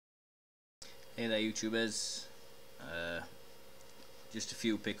Hey there YouTubers, just a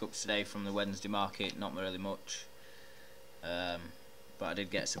few pickups today from the Wednesday market, not really much, but I did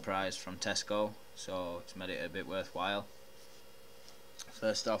get a surprise from Tesco, so it's made it a bit worthwhile.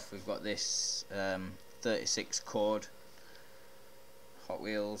 First off, we've got this 36 chord Hot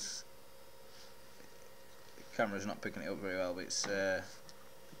Wheels. The camera's not picking it up very well, but it's a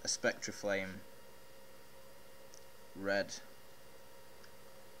Spectraflame red.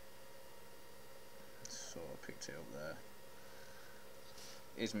 So I picked it up there.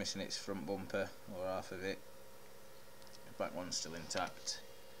 It is missing its front bumper, or half of it. The back one's still intact.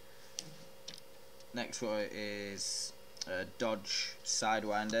 Next one is a Dodge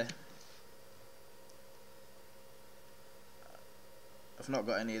Sidewinder. I've not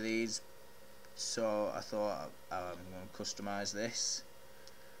got any of these, so I thought I'm going to customise this.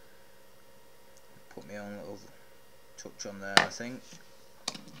 Put my own little touch on there, I think.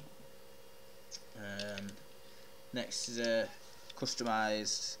 Next is a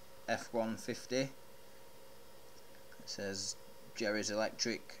customised F-150. It says Jerry's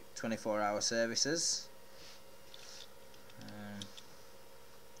Electric 24-hour services.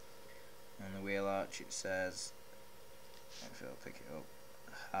 On the wheel arch it says, if I'll pick it up,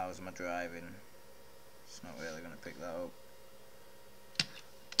 how's my driving? It's not really going to pick that up.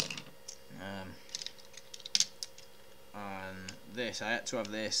 And this, I had to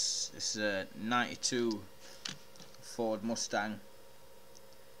have this. This is a 92 Ford Mustang.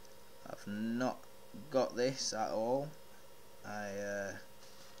 I've not got this at all. I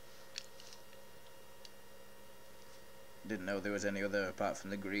didn't know there was any other apart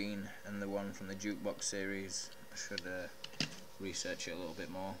from the green and the one from the Jukebox series. I should research it a little bit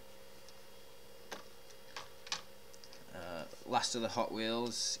more. Last of the Hot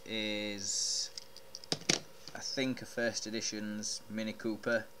Wheels is, I think, a first edition's Mini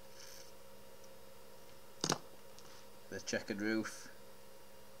Cooper. The checkered roof.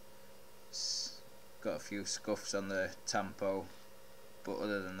 It's got a few scuffs on the tampo, but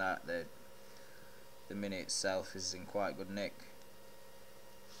other than that, the Mini itself is in quite good nick.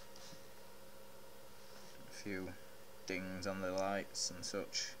 A few dings on the lights and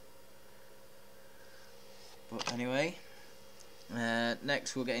such. But anyway,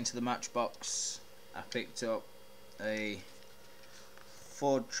 next we'll get into the Matchbox. I picked up a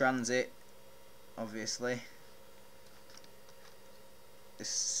Ford Transit, obviously. This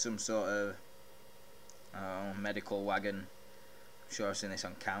is some sort of medical wagon. I'm sure I've seen this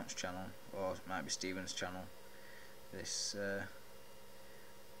on Count's channel, or it might be Stephen's channel. This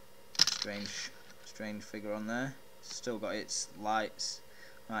strange figure on there. Still got its lights.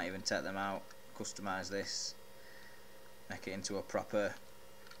 Might even take them out, customise this, make it into a proper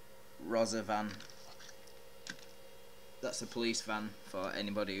Rosa van. That's a police van for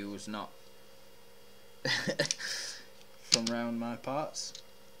anybody who's not from round my parts.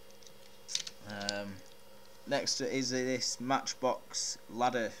 Next is this Matchbox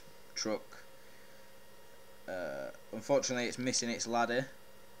ladder truck. Unfortunately it's missing its ladder,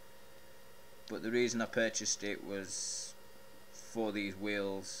 but the reason I purchased it was for these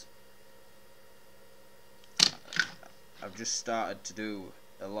wheels. I've just started to do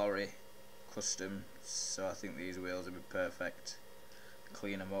a lorry custom, so I think these wheels would be perfect.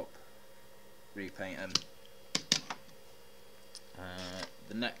 Clean them up, repaint them.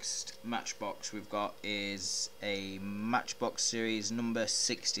 The next Matchbox we've got is a Matchbox series number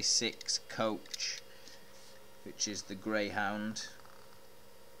 66 coach, which is the Greyhound.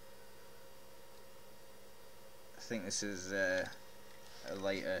 I think this is a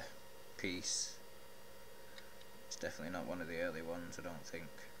later piece. It's definitely not one of the early ones, I don't think.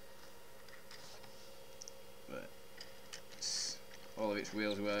 But all of its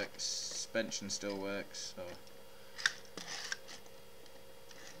wheels work, suspension still works, so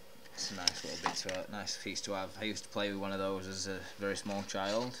it's a nice little bit to nice piece to have. I used to play with one of those as a very small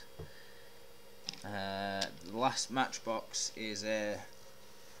child. The last Matchbox is you're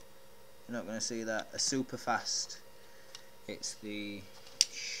not going to see that, a super fast. It's the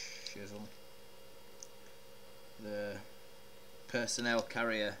Shizzle, the personnel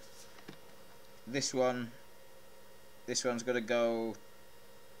carrier. This one's got to go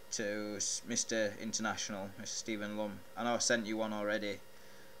to Mr. International, Mr. Stephen Lum. I know I sent you one already,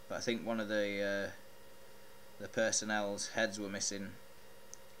 but I think one of the personnel's heads were missing.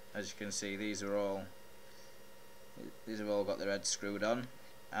 As you can see, these have all got their heads screwed on,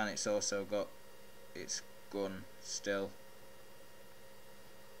 and it's also got its gun still.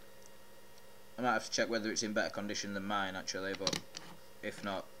 I might have to check whether it's in better condition than mine actually, but if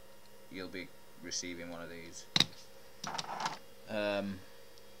not, you'll be receiving one of these.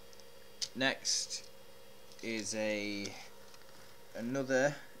 Next is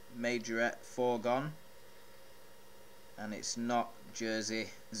another Majorette Foregone, and it's not Jersey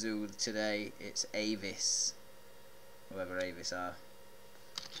Zoo today, it's Avis, whoever Avis are.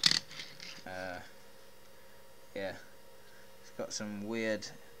 Yeah, it's got some weird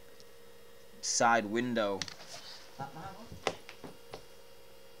side window.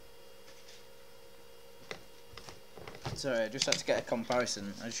 Sorry, I just had to get a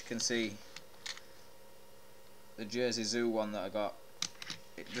comparison. As you can see, the Jersey Zoo one that I got,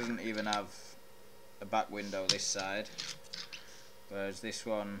 it doesn't even have a back window this side, whereas this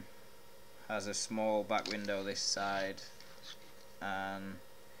one has a small back window this side and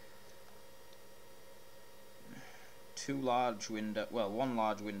two large window, well, one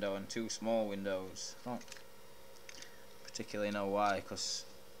large window and two small windows. I don't particularly know why, because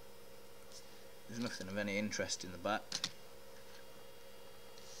there's nothing of any interest in the back.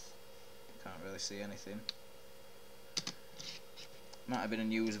 Can't really see anything. Might have been a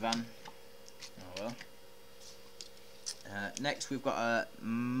news van. Oh well. Next we've got a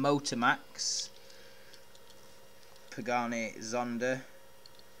Motormax Pagani Zonda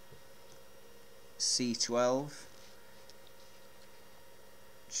C12.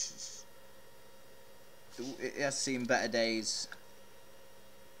 It has seen better days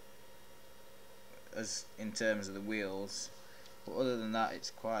as in terms of the wheels, but other than that it's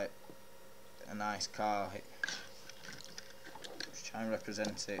quite a nice car. Just try and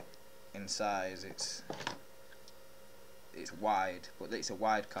represent it in size. It's wide, but it's a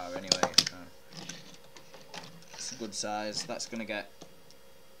wide car anyway, so it's a good size. That's going to get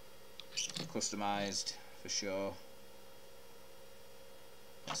customised for sure.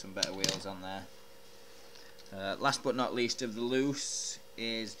 Some better wheels on there. Last but not least of the loose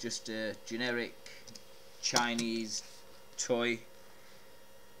is just a generic Chinese toy,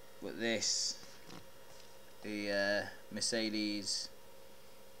 but this, the Mercedes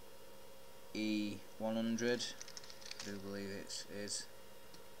E100, I do believe it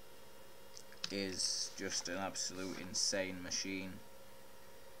is just an absolute insane machine.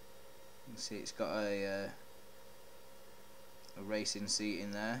 You can see it's got a racing seat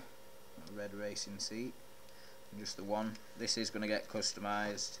in there, a red racing seat, and just the one. This is going to get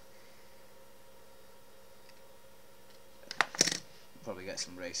customised. Probably get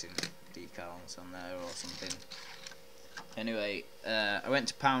some racing decals on there or something. Anyway, I went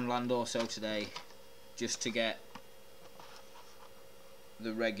to Poundland also today just to get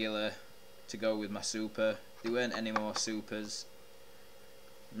the regular to go with my Super. There weren't any more Supers,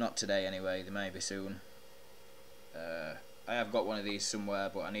 not today anyway, they may be soon. I have got one of these somewhere,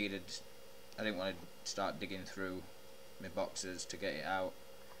 but I didn't want to start digging through my boxes to get it out,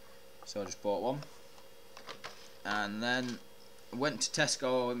 so I just bought one. And then I went to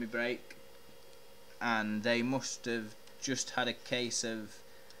Tesco on my break, and they must have just had a case of,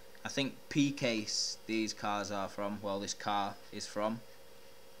 I think P-Case these cars are from, well this car is from.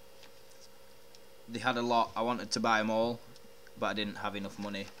 They had a lot, I wanted to buy them all, but I didn't have enough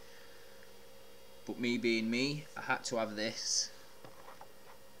money. But me being me, I had to have this.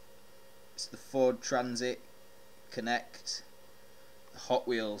 It's the Ford Transit Connect, the Hot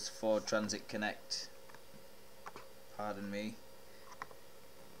Wheels Ford Transit Connect. Pardon me.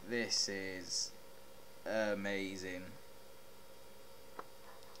 This is amazing.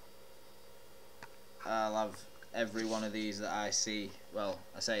 I'll have every one of these that I see. Well,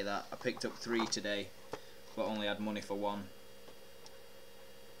 I say that, I picked up 3 today, but only had money for 1.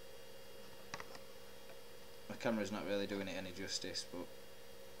 My camera's not really doing it any justice, but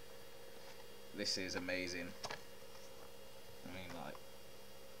this is amazing. I mean, like,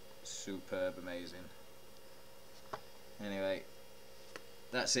 superb amazing. Anyway,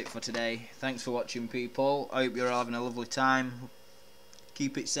 that's it for today. Thanks for watching, people. I hope you're having a lovely time.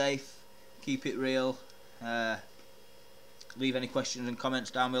 Keep it safe, keep it real. Leave any questions and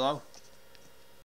comments down below.